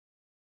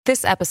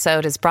This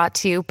episode is brought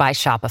to you by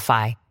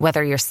Shopify.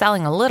 Whether you're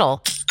selling a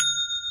little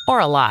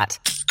or a lot,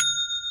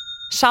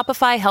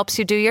 Shopify helps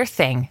you do your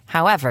thing,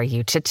 however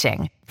you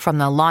cha-ching. From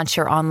the launch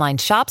your online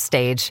shop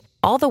stage,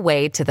 all the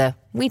way to the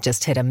we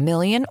just hit 1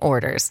 million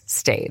orders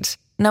stage.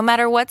 No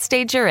matter what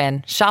stage you're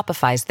in,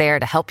 Shopify's there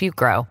to help you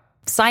grow.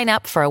 Sign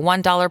up for a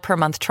 $1 per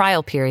month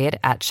trial period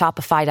at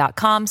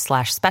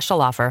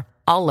shopify.com/special offer,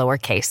 all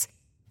lowercase.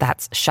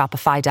 That's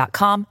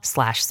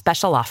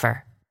shopify.com/special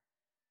offer.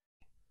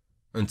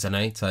 And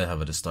tonight I have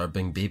a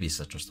disturbing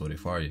babysitter story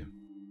for you.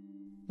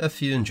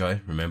 If you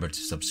enjoy, remember to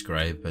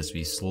subscribe as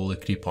we slowly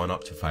creep on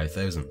up to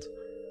 5,000.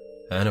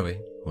 Anyway,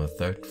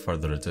 without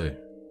further ado,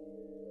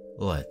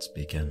 let's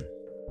begin.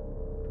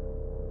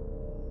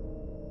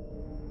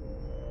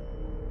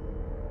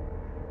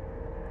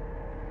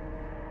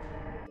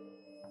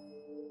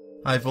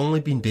 I've only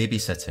been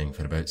babysitting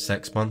for about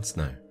 6 months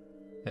now.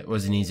 It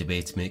was an easy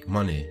way to make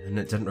money and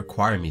it didn't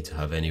require me to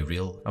have any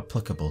real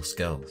applicable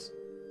skills.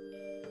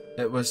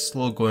 It was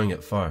slow going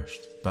at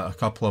first, but a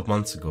couple of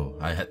months ago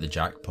I hit the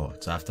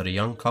jackpot after a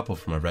young couple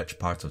from a rich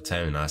part of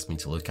town asked me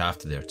to look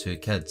after their 2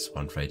 kids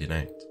one Friday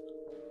night.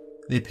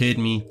 They paid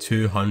me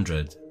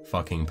 £200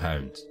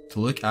 to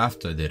look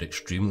after their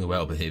extremely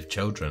well-behaved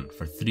children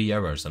for 3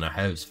 hours in a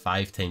house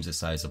 5 times the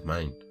size of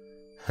mine.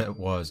 It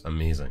was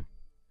amazing.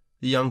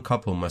 The young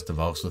couple must have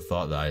also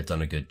thought that I had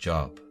done a good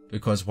job,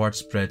 because word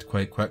spread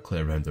quite quickly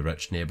around the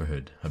rich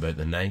neighbourhood about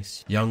the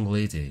nice, young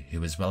lady who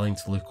was willing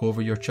to look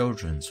over your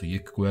children so you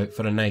could go out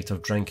for a night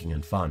of drinking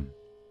and fun.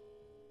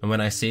 And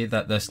when I say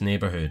that this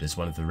neighbourhood is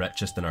one of the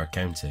richest in our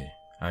county,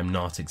 I'm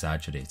not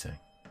exaggerating.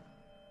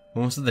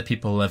 Most of the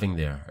people living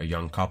there are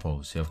young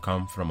couples who have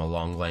come from a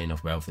long line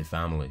of wealthy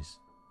families.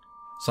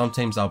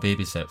 Sometimes I'll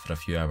babysit for a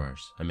few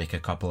hours and make a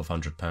couple of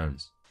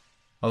 £100.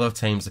 Other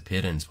times the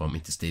parents want me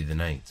to stay the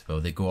night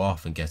while they go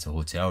off and get a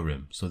hotel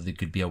room so they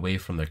could be away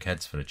from their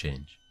kids for a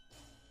change.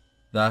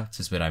 That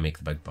is where I make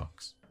the big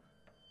bucks.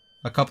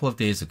 A couple of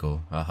days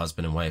ago, a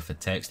husband and wife had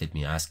texted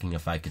me asking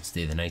if I could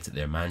stay the night at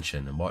their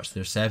mansion and watch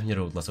their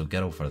 7-year-old little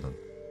girl for them.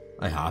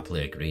 I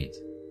happily agreed.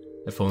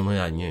 If only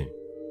I knew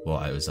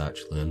what I was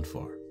actually in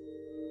for.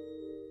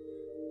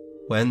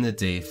 When the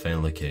day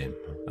finally came,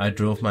 I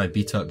drove my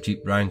beat-up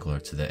Jeep Wrangler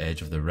to the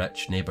edge of the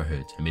rich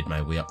neighbourhood and made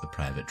my way up the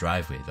private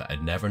driveway that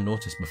I'd never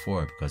noticed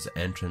before because the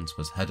entrance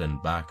was hidden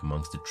back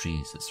amongst the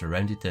trees that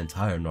surrounded the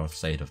entire north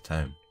side of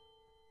town.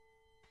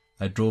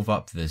 I drove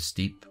up this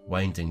steep,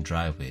 winding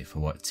driveway for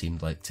what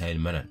seemed like 10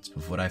 minutes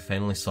before I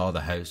finally saw the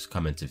house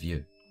come into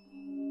view.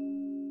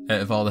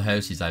 Out of all the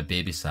houses I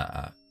babysat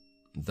at,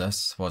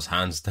 this was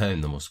hands down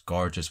the most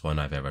gorgeous one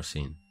I've ever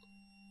seen.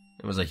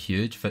 It was a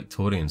huge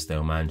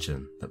Victorian-style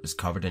mansion that was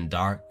covered in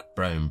dark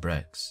brown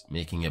bricks,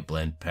 making it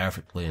blend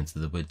perfectly into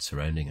the wood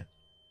surrounding it.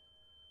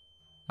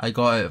 I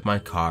got out of my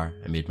car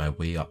and made my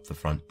way up the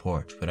front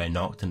porch where I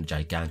knocked on a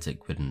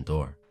gigantic wooden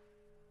door.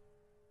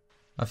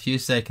 A few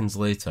seconds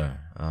later,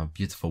 a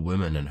beautiful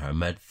woman in her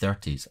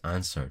mid-30s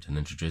answered and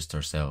introduced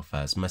herself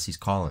as Mrs.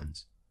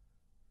 Collins.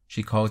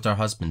 She called her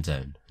husband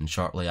down, and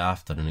shortly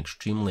after an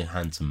extremely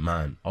handsome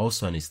man,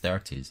 also in his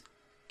 30s,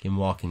 came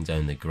walking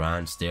down the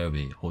grand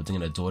stairway holding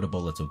an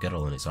adorable little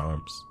girl in his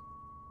arms.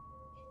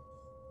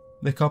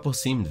 The couple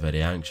seemed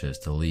very anxious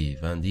to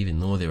leave, and even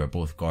though they were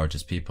both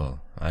gorgeous people,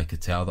 I could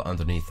tell that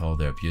underneath all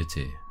their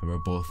beauty, they were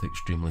both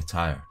extremely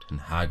tired and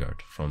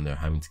haggard from their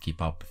having to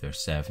keep up with their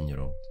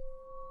 7-year-old.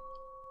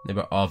 They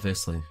were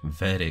obviously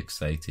very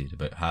excited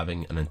about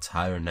having an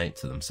entire night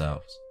to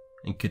themselves,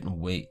 and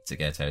couldn't wait to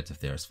get out of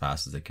there as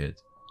fast as they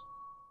could.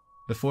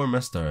 Before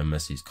Mr. and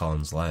Mrs.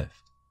 Collins left,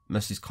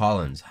 Mrs.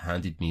 Collins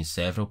handed me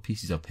several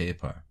pieces of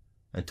paper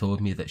and told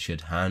me that she had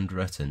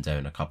handwritten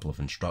down a couple of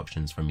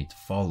instructions for me to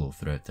follow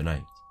throughout the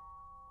night.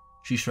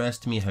 She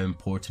stressed to me how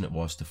important it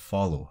was to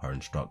follow her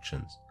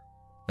instructions,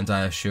 and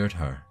I assured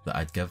her that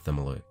I'd give them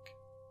a look.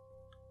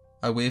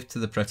 I waved to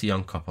the pretty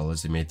young couple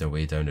as they made their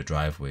way down the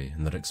driveway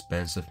in their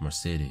expensive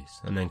Mercedes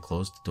and then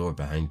closed the door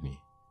behind me.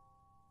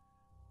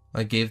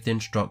 I gave the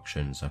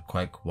instructions a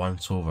quick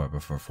once-over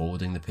before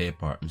folding the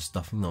paper and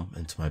stuffing them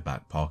into my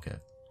back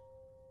pocket.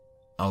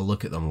 I'll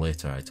look at them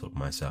later, I told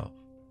myself.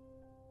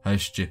 How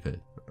stupid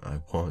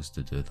I was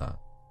to do that.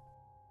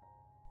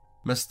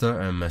 Mr.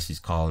 and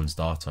Mrs. Collins'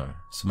 daughter,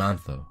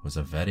 Samantha, was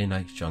a very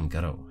nice young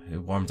girl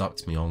who warmed up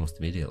to me almost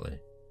immediately,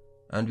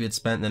 and we had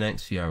spent the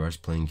next few hours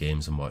playing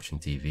games and watching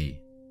TV.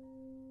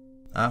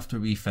 After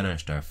we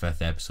finished our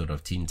 5th episode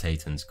of Teen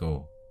Titans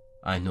Go,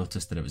 I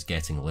noticed that it was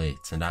getting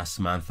late and asked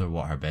Samantha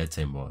what her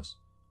bedtime was.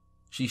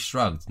 She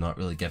shrugged, not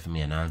really giving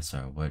me an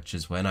answer, which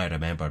is when I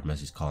remembered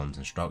Mrs. Collins'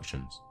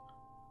 instructions.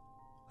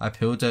 I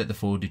pulled out the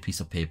folded piece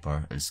of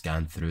paper and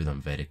scanned through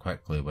them very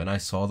quickly when I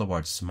saw the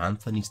words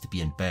Samantha needs to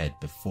be in bed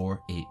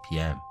before 8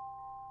 PM.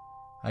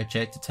 I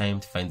checked the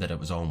time to find that it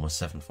was almost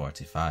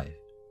 7:45.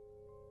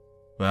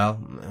 Well,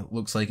 it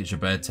looks like it's your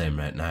bedtime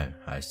right now,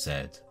 I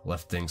said,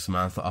 lifting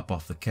Samantha up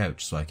off the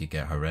couch so I could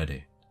get her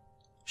ready.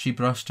 She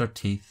brushed her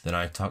teeth and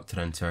I tucked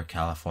her into her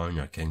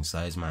California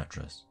king-size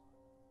mattress.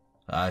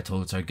 I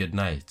told her good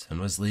night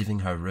and was leaving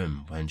her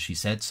room when she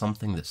said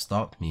something that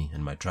stopped me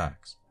in my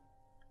tracks.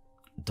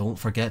 "Don't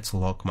forget to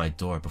lock my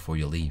door before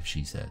you leave,"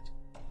 she said.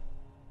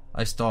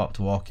 I stopped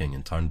walking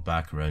and turned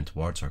back around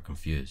towards her,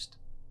 confused.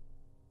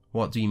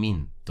 "What do you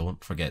mean,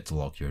 don't forget to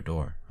lock your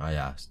door?" I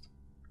asked.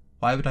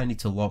 "Why would I need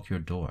to lock your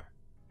door?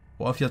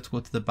 What if you had to go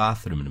to the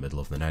bathroom in the middle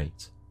of the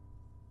night?"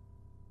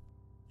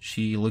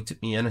 She looked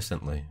at me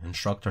innocently and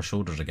shrugged her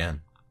shoulders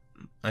again.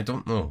 "I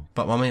don't know,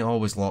 but Mummy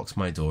always locks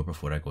my door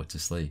before I go to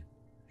sleep.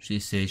 She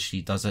says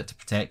she does it to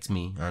protect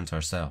me and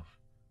herself.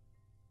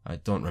 I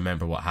don't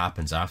remember what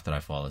happens after I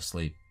fall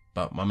asleep,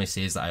 but Mummy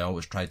says that I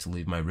always try to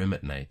leave my room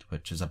at night,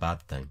 which is a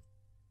bad thing."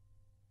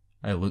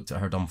 I looked at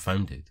her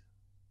dumbfounded.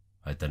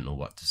 I didn't know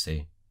what to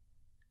say.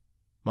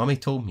 "Mummy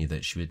told me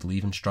that she would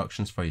leave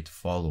instructions for you to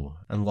follow,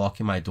 and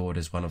locking my door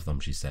is one of them,"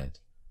 she said.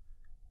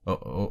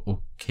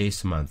 Okay,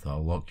 Samantha,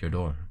 I'll lock your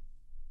door.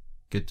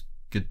 Good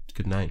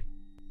night,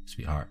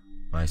 sweetheart,"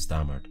 I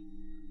stammered.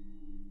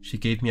 She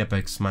gave me a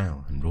big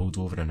smile and rolled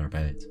over in her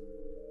bed.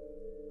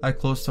 I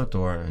closed her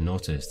door and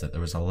noticed that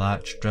there was a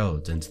latch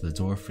drilled into the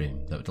door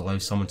frame that would allow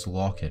someone to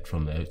lock it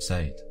from the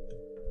outside.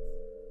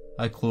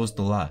 I closed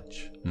the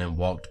latch and then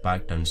walked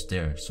back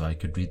downstairs so I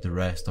could read the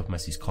rest of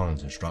Mrs.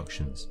 Collins'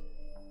 instructions.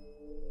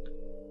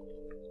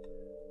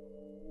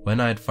 When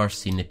I had first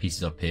seen the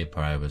pieces of paper,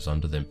 I was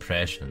under the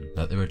impression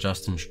that they were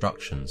just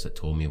instructions that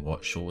told me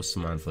what shows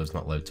Samantha is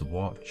not allowed to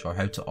watch or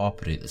how to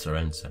operate the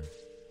surround sound.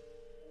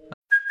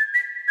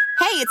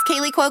 Hey, it's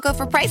Kaylee Cuoco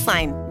for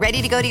Priceline.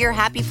 Ready to go to your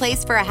happy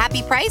place for a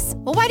happy price?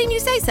 Well, why didn't you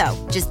say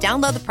so? Just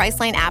download the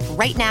Priceline app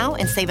right now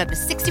and save up to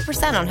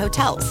 60% on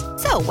hotels.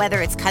 So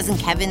whether it's Cousin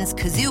Kevin's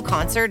Kazoo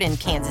Concert in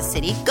Kansas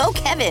City, go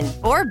Kevin,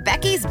 or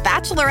Becky's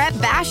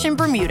Bachelorette Bash in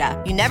Bermuda,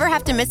 you never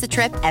have to miss a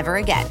trip ever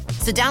again.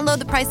 So download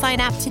the Priceline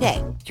app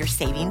today. Your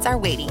savings are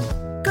waiting.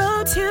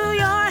 Go to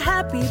your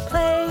happy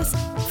place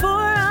for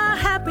a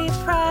happy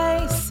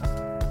price.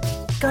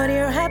 Go to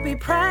your happy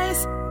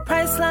price,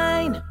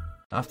 Priceline.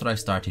 After I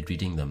started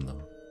reading them,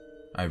 though,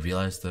 I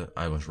realised that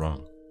I was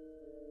wrong.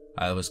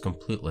 I was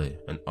completely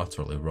and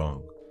utterly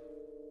wrong.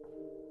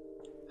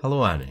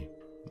 "Hello, Annie.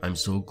 I'm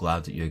so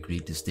glad that you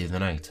agreed to stay the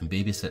night and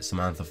babysit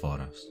Samantha for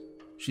us.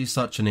 She's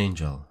such an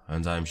angel,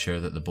 and I'm sure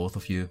that the both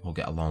of you will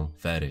get along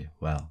very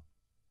well.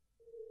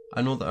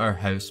 I know that our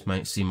house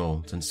might seem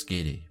old and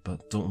scary,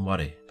 but don't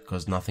worry,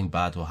 because nothing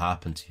bad will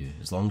happen to you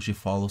as long as you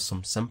follow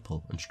some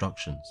simple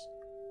instructions.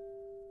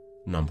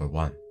 Number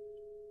 1.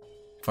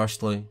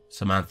 Firstly,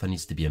 Samantha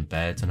needs to be in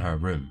bed in her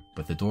room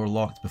with the door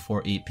locked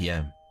before 8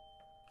 p.m.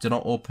 Do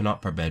not open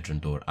up her bedroom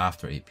door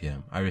after 8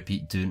 p.m. I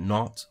repeat, do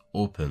not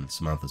open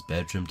Samantha's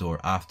bedroom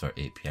door after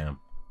 8 p.m.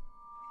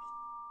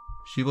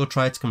 She will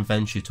try to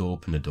convince you to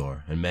open the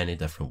door in many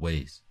different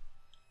ways.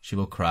 She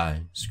will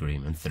cry,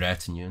 scream, and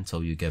threaten you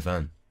until you give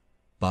in.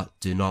 But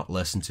do not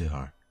listen to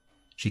her.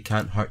 She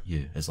can't hurt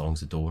you as long as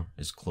the door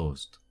is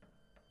closed.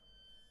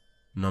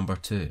 Number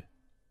 2.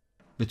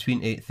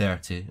 Between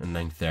 8:30 and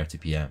 9:30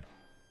 p.m.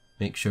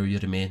 Make sure you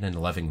remain in the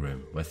living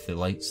room with the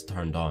lights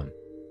turned on.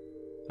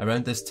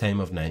 Around this time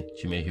of night,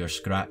 you may hear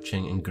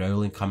scratching and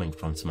growling coming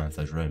from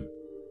Samantha's room,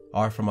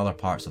 or from other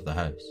parts of the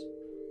house.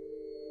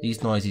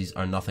 These noises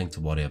are nothing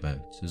to worry about,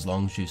 as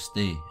long as you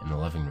stay in the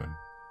living room.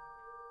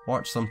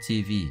 Watch some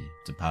TV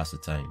to pass the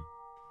time.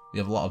 We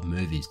have a lot of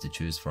movies to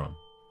choose from.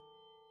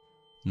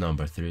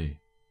 Number 3.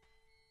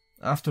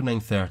 After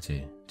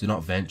 9:30, do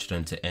not venture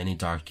into any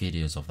dark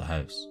areas of the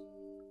house.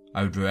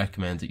 I would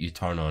recommend that you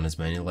turn on as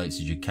many lights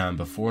as you can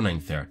before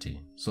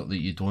 9:30, so that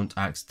you don't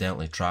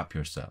accidentally trap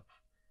yourself.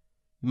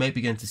 You might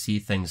begin to see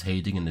things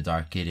hiding in the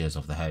dark areas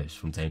of the house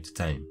from time to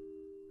time,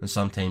 and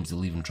sometimes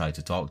they'll even try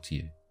to talk to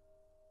you.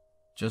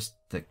 Just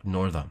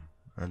ignore them,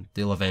 and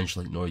they'll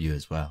eventually ignore you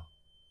as well.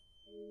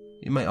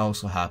 You might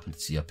also happen to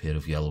see a pair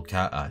of yellow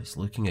cat eyes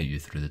looking at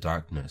you through the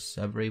darkness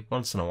every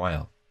once in a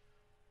while.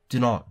 Do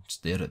not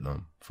stare at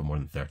them for more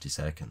than 30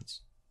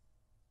 seconds.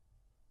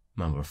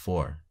 Number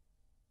 4.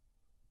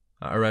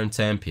 At around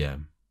 10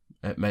 p.m,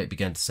 it might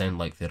begin to sound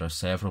like there are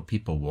several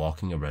people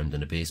walking around in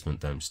the basement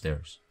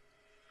downstairs.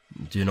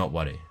 Do not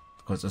worry,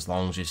 because as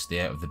long as you stay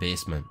out of the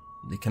basement,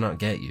 they cannot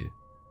get you.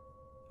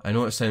 I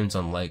know it sounds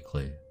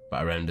unlikely,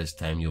 but around this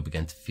time you'll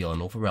begin to feel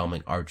an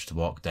overwhelming urge to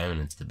walk down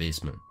into the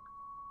basement.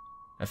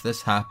 If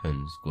this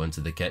happens, go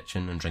into the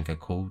kitchen and drink a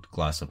cold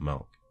glass of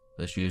milk.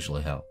 This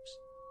usually helps.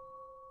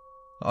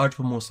 The urge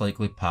will most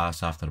likely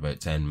pass after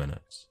about 10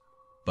 minutes,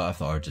 but if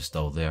the urge is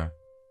still there,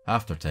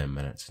 after 10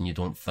 minutes and you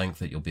don't think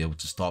that you'll be able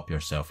to stop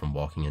yourself from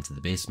walking into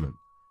the basement,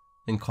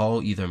 then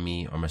call either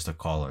me or Mr.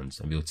 Collins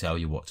and we'll tell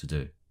you what to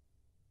do.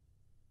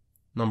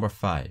 Number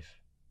 5.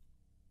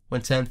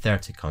 When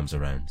 10:30 comes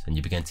around and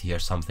you begin to hear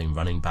something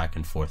running back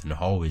and forth in the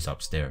hallways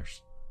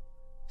upstairs,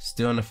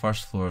 stay on the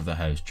first floor of the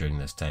house during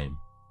this time.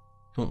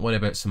 Don't worry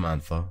about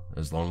Samantha,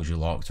 as long as you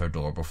locked her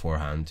door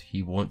beforehand,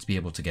 he won't be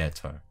able to get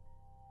her.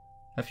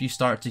 If you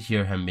start to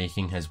hear him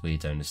making his way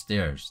down the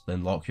stairs,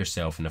 then lock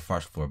yourself in the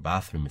first floor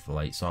bathroom with the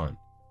lights on.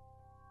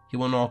 He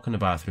will knock on the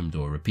bathroom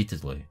door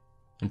repeatedly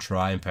and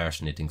try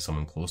impersonating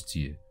someone close to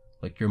you,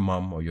 like your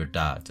mum or your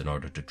dad, in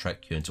order to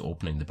trick you into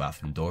opening the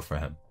bathroom door for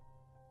him.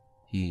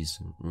 He's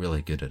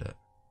really good at it.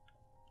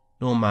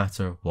 No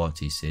matter what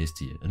he says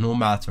to you, and no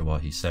matter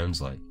what he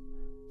sounds like,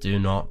 do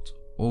not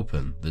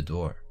open the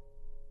door.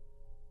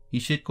 He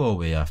should go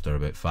away after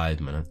about 5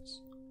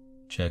 minutes.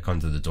 Check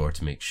under the door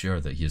to make sure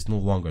that he is no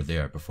longer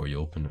there before you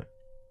open it.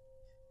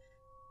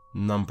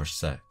 Number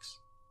 6.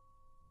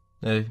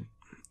 Now,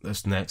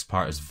 this next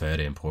part is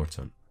very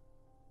important.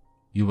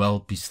 You will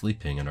be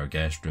sleeping in our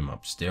guest room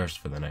upstairs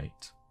for the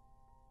night.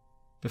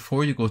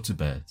 Before you go to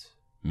bed,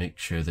 make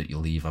sure that you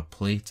leave a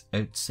plate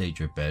outside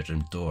your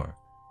bedroom door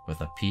with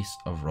a piece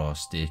of raw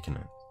steak in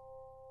it.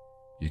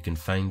 You can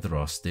find the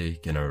raw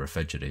steak in our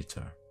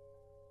refrigerator.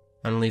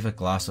 And leave a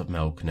glass of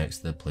milk next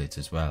to the plate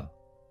as well.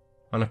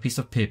 On a piece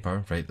of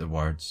paper, write the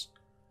words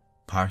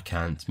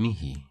Parkant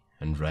Mihi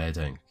in red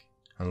ink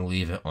and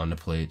leave it on the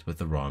plate with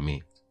the raw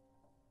meat.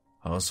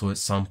 Also, at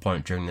some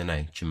point during the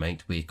night, you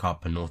might wake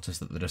up and notice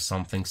that there is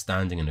something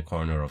standing in the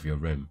corner of your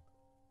room.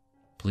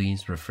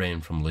 Please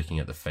refrain from looking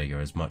at the figure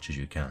as much as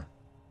you can.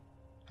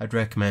 I'd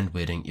recommend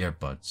wearing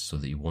earbuds so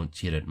that you won't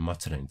hear it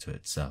muttering to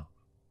itself.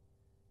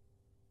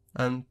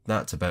 And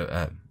that's about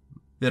it.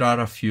 There are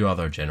a few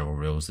other general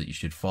rules that you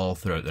should follow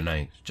throughout the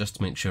night, just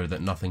to make sure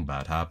that nothing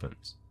bad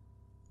happens.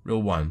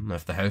 Rule 1.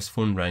 If the house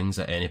phone rings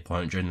at any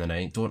point during the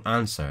night, don't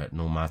answer it,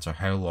 no matter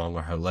how long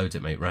or how loud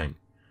it might ring.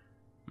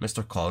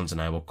 Mr. Collins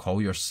and I will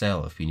call your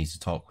cell if we need to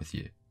talk with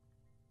you.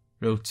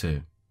 Rule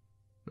 2.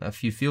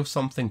 If you feel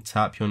something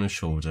tap you on the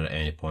shoulder at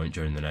any point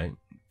during the night,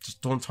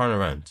 just don't turn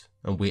around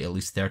and wait at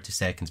least 30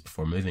 seconds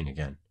before moving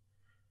again.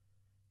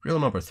 Rule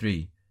number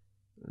 3.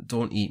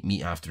 Don't eat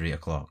meat after 8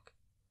 o'clock.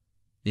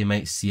 They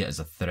might see it as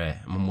a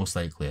threat and will most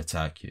likely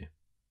attack you.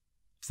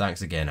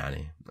 Thanks again,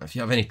 Annie. If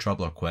you have any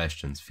trouble or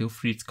questions, feel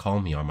free to call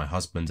me or my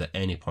husband at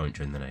any point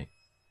during the night.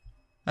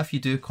 If you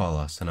do call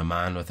us and a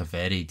man with a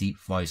very deep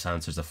voice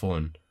answers the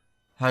phone,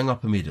 hang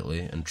up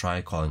immediately and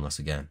try calling us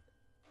again.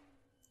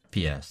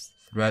 P.S.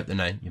 Throughout the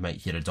night you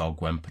might hear a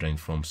dog whimpering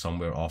from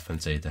somewhere off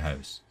inside the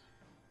house.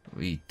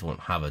 We don't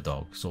have a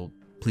dog, so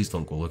please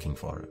don't go looking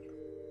for it.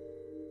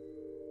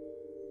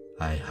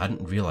 I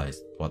hadn't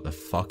realised what the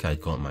fuck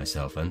I'd gotten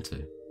myself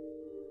into.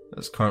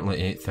 It's currently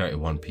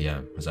 8:31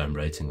 PM as I'm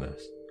writing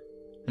this,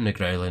 and the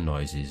growling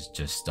noises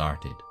just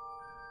started.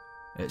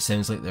 It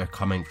sounds like they're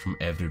coming from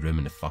every room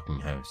in the fucking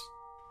house.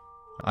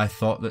 I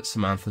thought that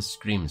Samantha's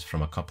screams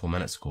from a couple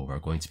minutes ago were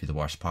going to be the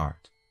worst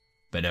part,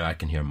 but now I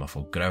can hear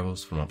muffled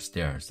growls from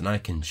upstairs, and I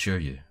can assure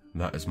you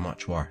that is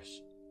much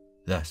worse.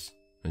 This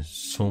is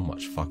so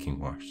much fucking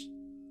worse.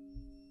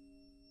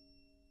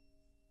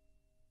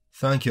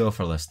 Thank you all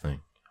for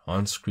listening.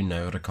 On screen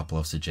now are a couple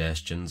of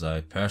suggestions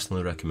I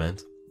personally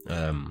recommend.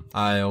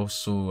 I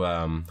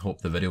also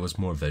hope the video was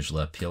more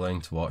visually appealing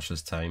to watch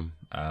this time,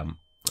 and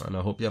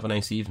I hope you have a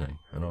nice evening,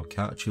 and I'll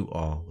catch you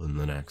all in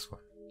the next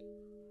one.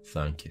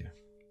 Thank you.